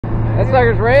That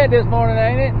sucker's red this morning,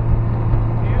 ain't it?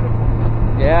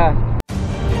 Beautiful. Yeah.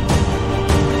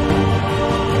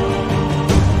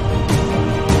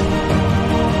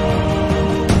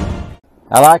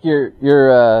 I like your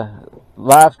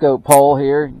live scope pole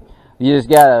here. You just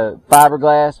got a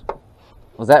fiberglass.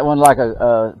 Was that one like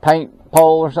a paint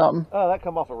pole or something? Oh, that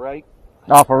come off a rake.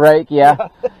 Off a rake, yeah.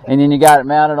 And then you got it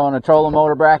mounted on a trolling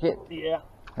motor bracket? Yeah.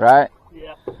 Right?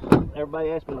 Yeah. Everybody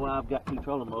asks me why I've got 2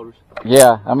 trolling motors.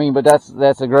 Yeah, I mean, but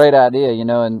that's a great idea, you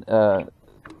know, and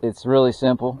it's really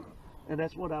simple. And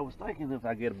that's what I was thinking, if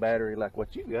I get a battery like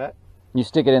what you got. You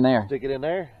stick it in there. Stick it in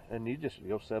there, and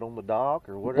you'll set on the dock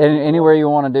or whatever. Anywhere you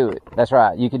want to do it. That's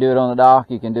right. You can do it on the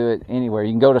dock. You can do it anywhere.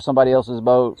 You can go to somebody else's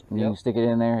boat and you can stick it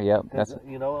in there. Yep. That's,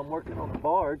 you know, I'm working on the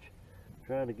barge,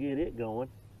 trying to get it going,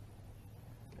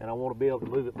 and I want to be able to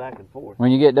move it back and forth.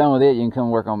 When you get done with it, you can come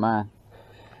work on mine.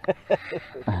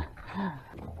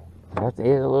 That's a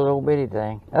little old bitty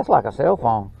thing. That's like a cell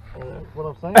phone. That's what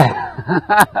I'm saying.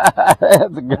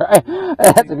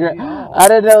 That's great. I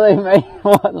didn't know they made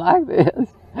one like this.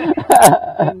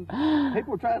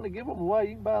 People are trying to give them away.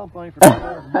 You can buy them things for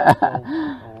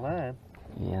 $200 online.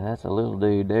 Yeah, that's a little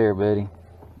dude there, buddy.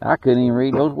 I couldn't even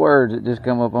read those words that just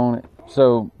come up on it.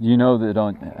 So you know that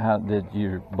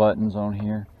your buttons on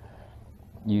here,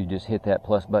 you just hit that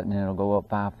plus button and it'll go up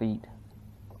 5 feet.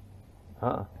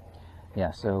 Huh?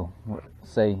 Yeah, so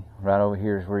say right over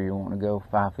here is where you want to go,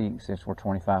 5 feet, since we're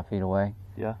 25 feet away.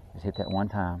 Yeah. Just hit that one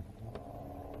time.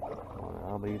 Well,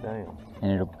 I'll be damned.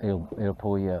 And it'll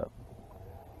pull you up.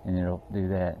 And it'll do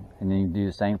that. And then you do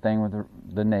the same thing with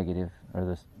the negative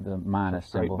or the minus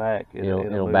symbol. Back.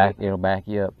 It'll back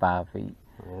you up 5 feet.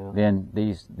 Yeah. Then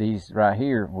these right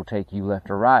here will take you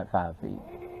left or right 5 feet.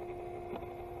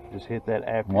 Just hit that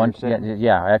after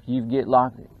after you get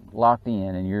locked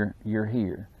in and you're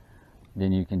here.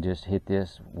 Then you can just hit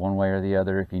this one way or the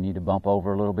other if you need to bump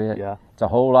over a little bit. Yeah. It's a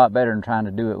whole lot better than trying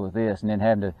to do it with this and then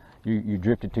having to, you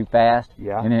drifted too fast.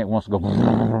 Yeah. And then it wants to go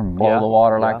blow the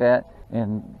water like that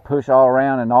and push all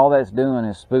around, and all that's doing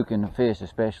is spooking the fish,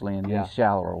 especially in these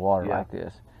shallower water like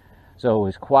this. So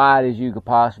as quiet as you could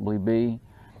possibly be.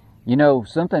 You know,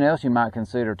 something else you might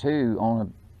consider too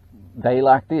on a day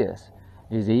like this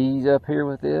is ease up here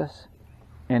with this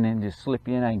and then just slip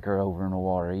you an anchor over in the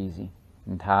water easy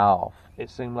and tie off. It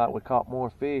seemed like we caught more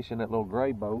fish in that little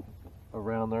gray boat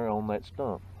around there on that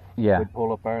stump. Yeah. We'd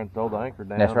pull up there and throw the anchor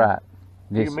down. That's right.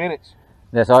 A few minutes.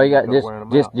 That's all you got.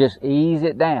 Just ease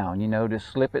it down, you know, just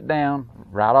slip it down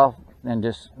right off, and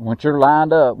just once you're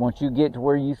lined up, once you get to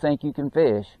where you think you can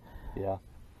fish,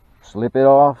 slip it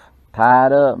off, tie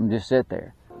it up, and just sit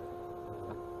there.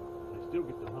 They still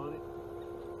get to hunt it,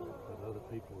 but other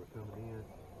people are coming in.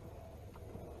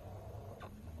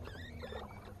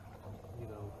 You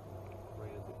know,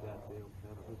 ran the goddamn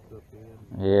kind of hooked up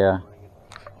in. Yeah.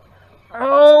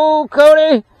 Oh,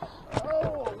 Cody!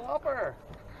 Oh, a whopper!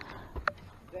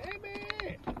 Damn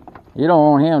it! You don't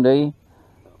want him, do you?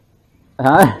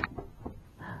 Huh?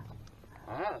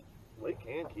 We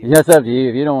can keep That's up to you.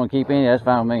 If you don't want to keep any, that's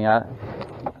fine with me.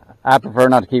 I prefer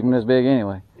not to keep them this big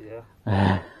anyway.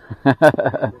 Yeah.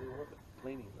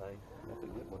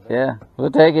 Yeah,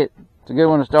 we'll take it. It's a good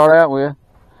one to start out with.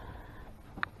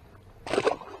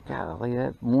 Golly,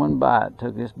 that one bite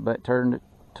took this bait, turned it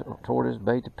toward this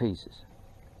bait to pieces.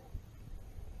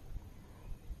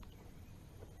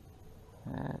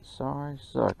 That sorry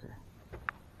sucker.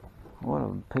 What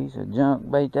a piece of junk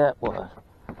bait that was.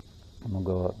 I'm gonna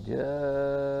go up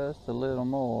just a little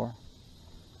more.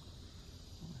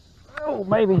 Oh,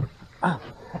 maybe.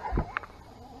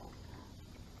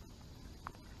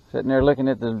 Sitting there looking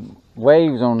at the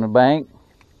waves on the bank.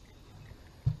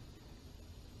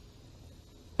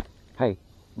 Hey,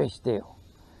 be still.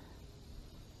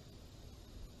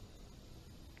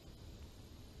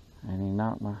 And he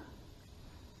knocked my,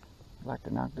 like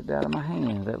to knock it out of my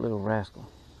hands, that little rascal.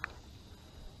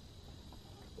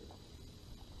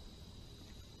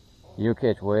 You'll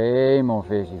catch way more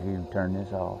fish if you turn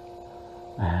this off.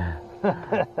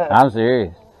 I'm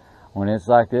serious. When it's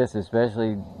like this,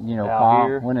 especially, you know,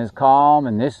 calm, when it's calm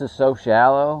and this is so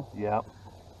shallow. Yeah.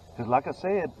 Because like I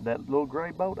said, that little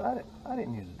gray boat, I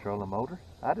didn't use a trolling motor.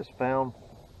 I just found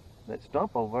that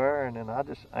stump over there and then I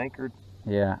just anchored.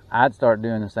 Yeah, I'd start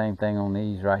doing the same thing on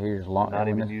these right here. Not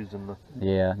even using the...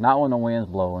 Yeah, not when the wind's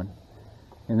blowing.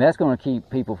 And that's going to keep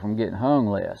people from getting hung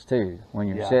less, too. When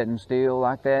you're sitting still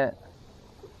like that.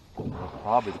 That's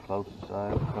probably the closest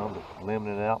I've come to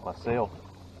limiting it out myself.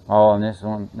 Oh, and this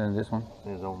one?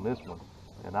 Is on this one.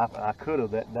 And I could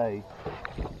have that day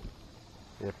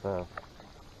if...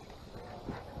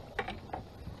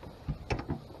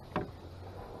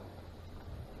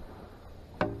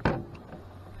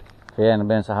 If it hadn't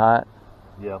been so hot.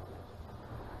 Yeah.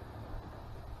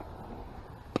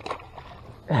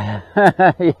 Yeah.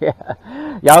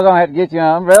 Y'all gonna have to get you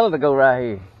an umbrella to go right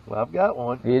here. Well, I've got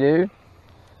one. You do?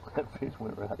 That fish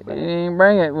went right back. You didn't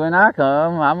bring it when I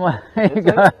come. I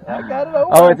got it over.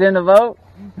 Oh, it's in the boat?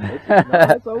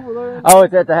 It's over there. Oh,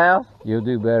 it's at the house? You'll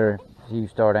do better if you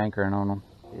start anchoring on them.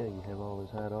 Yeah, you have always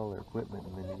had all their equipment,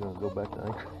 and then you're gonna go back to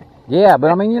anchoring. Yeah,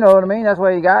 but I mean, you know what I mean. That's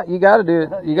why you got to do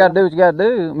it. You got to do what you got to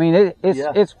do. I mean,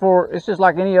 it's just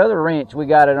like any other wrench we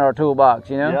got in our toolbox.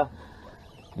 You know. Yeah.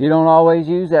 You don't always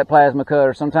use that plasma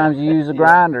cutter. Sometimes you use a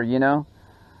grinder. You know,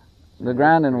 the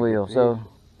grinding wheel. So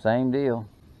same deal.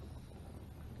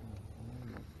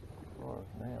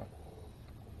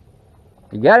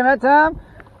 You got him that time?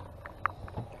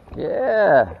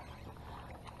 Yeah.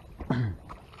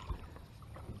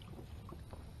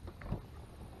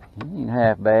 He ain't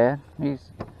half bad.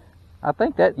 I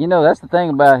think that, you know, that's the thing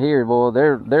about here, boy.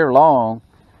 They're long.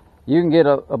 You can get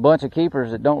a bunch of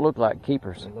keepers that don't look like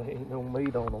keepers. And there ain't no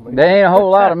meat on them. There ain't a whole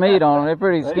lot of meat on them. They're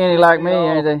pretty skinny like me,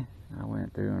 ain't they? I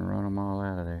went through and run them all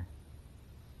out of there.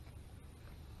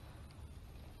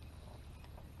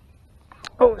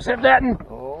 Oh, except that one.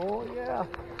 Oh, yeah.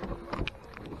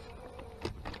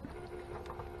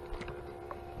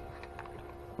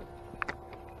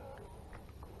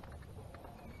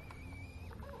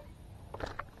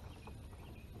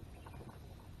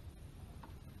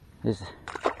 It's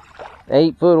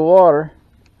 8 foot of water,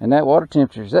 and that water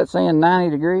temperature, is that saying 90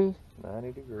 degrees?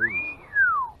 90 degrees.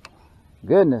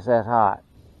 Goodness, that's hot.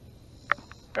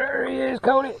 There he is,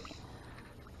 Cody.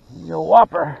 He's a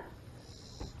whopper.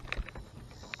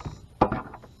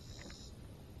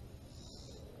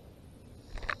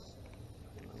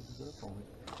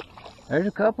 There's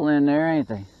a couple in there, ain't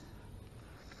they?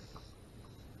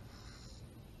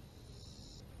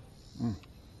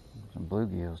 Some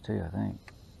bluegills too, I think.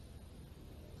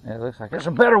 Yeah, it looks like there's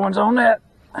some better ones on that.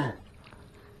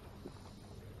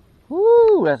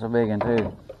 Woo, that's a big one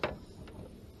too.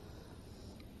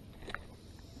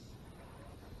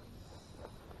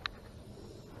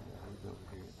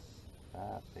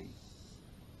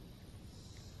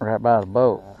 Right by the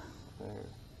boat.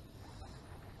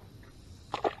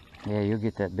 Yeah, you'll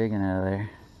get that big one out of there.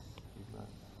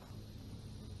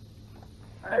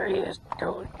 There he is,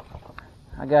 Cody.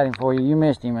 I got him for you. You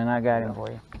missed him, and I got him for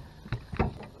you.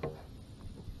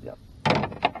 Yep.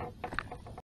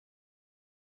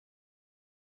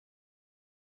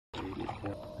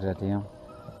 Is that them?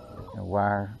 A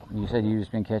wire. You said you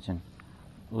just been catching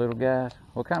little guys.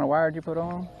 What kind of wire did you put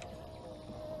on?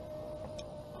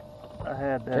 I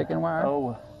had that. Chicken wire?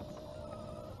 Oh,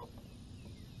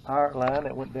 pirate line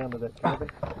that went down to that cabin.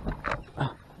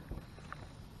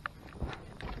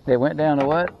 They went down to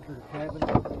what? To the cabin,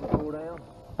 tore down.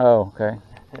 Oh, okay.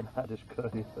 And I just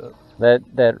cut it up.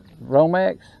 That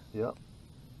Romex? Yep.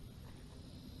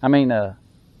 I mean, not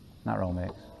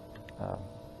Romex.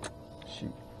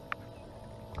 Shoot.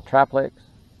 Triplex?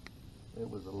 It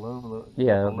was aluminum.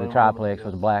 Yeah, aluminum, the triplex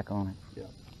with black on it. Yeah.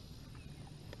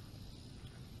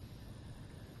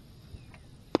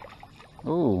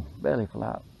 Ooh, belly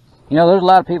flop. You know, there's a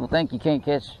lot of people think you can't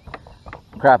catch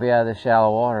crappie out of this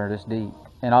shallow water, this deep.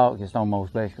 In August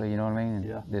almost, basically, you know what I mean?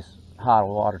 Yeah. This hot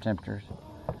water temperatures.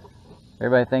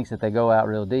 Everybody thinks that they go out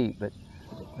real deep, but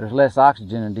there's less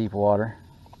oxygen in deep water.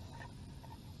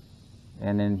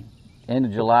 And then end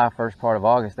of July, first part of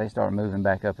August, they start moving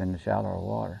back up into shallower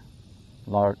water.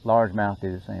 Largemouth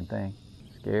do the same thing.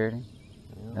 Scared him?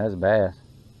 Yeah. That's a bass.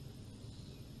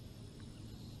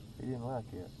 He didn't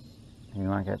like it. He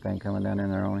didn't like that thing coming down in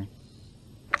there on him.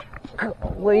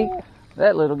 Golly,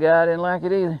 that little guy didn't like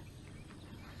it either.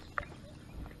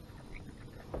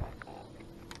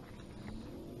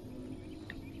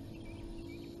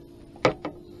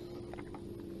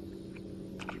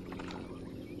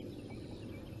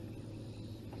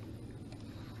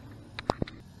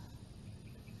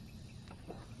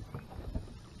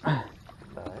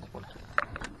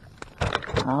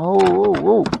 Oh, whoa,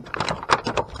 whoa.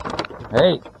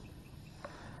 Hey.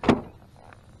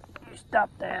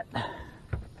 Stop that.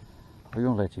 We're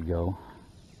going to let you go.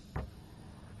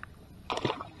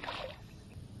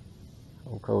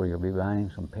 Old Cody will be buying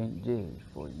him some pink jigs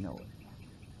before you know it.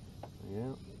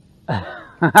 Yeah.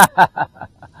 I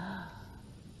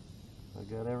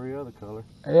got every other color.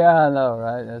 Yeah, I know,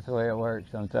 right? That's the way it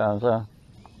works sometimes, huh?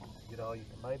 Get all your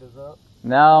tomatoes up?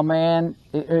 No, man.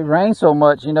 It rained so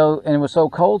much, you know, and it was so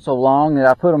cold so long that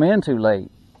I put them in too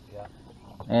late. Yeah.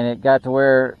 And it got to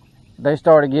where they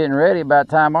started getting ready about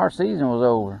the time our season was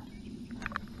over.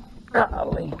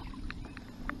 Golly.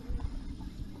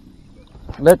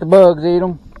 Let the bugs eat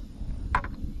them.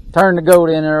 turn the goat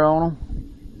in there on them.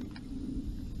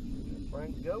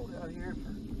 Bring the goat out here.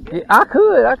 Yeah, I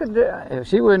could. If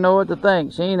she wouldn't know what to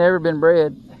think. She ain't ever been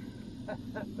bred.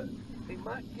 He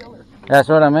might kill her. That's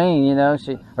what I mean, you know.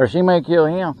 She may kill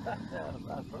him.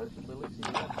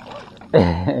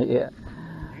 Yeah.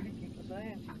 Judy keeps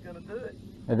saying she's gonna do it.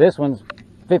 This one's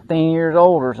 15 years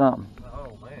old or something.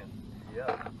 Oh man,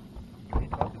 yeah.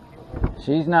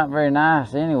 She's not very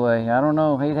nice anyway. I don't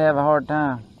know. He'd have a hard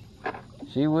time.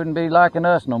 She wouldn't be liking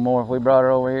us no more if we brought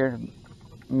her over here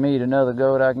to meet another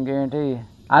goat, I can guarantee you.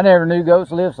 I never knew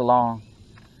goats lived so long.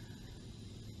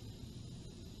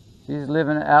 She's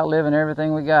outliving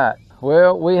everything we got.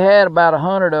 Well, we had about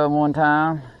 100 of them one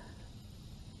time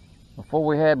before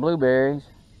we had blueberries.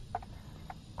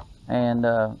 And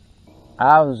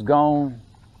I was gone.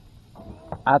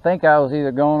 I think I was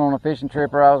either going on a fishing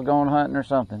trip or I was going hunting or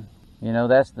something. You know,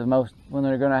 that's the most, when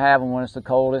they're going to have them when it's the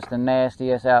coldest and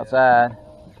nastiest outside.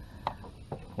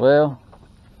 Well,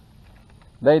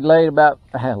 they'd had about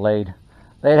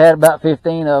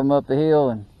 15 of them up the hill,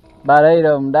 and about 8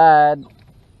 of them died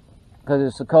because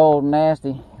it's so cold and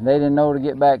nasty. They didn't know to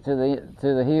get back to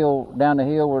the hill, down the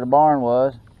hill where the barn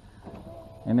was.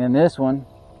 And then this one,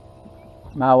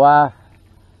 my wife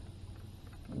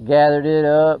gathered it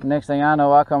up. Next thing I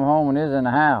know, I come home and it's in the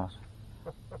house.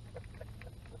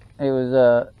 It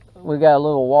was, we got a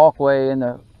little walkway in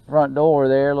the front door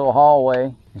there, a little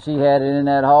hallway. And she had it in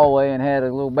that hallway and had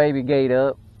a little baby gate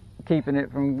up, keeping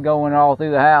it from going all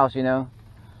through the house, you know.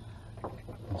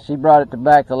 She brought it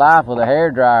back to life with a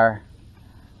hairdryer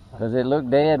because it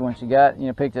looked dead when she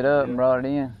picked it up and brought it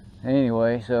in.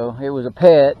 Anyway, so it was a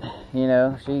pet, you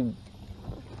know. She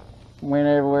went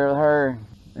everywhere with her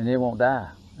and it won't die.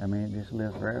 I mean, it just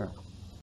lives forever.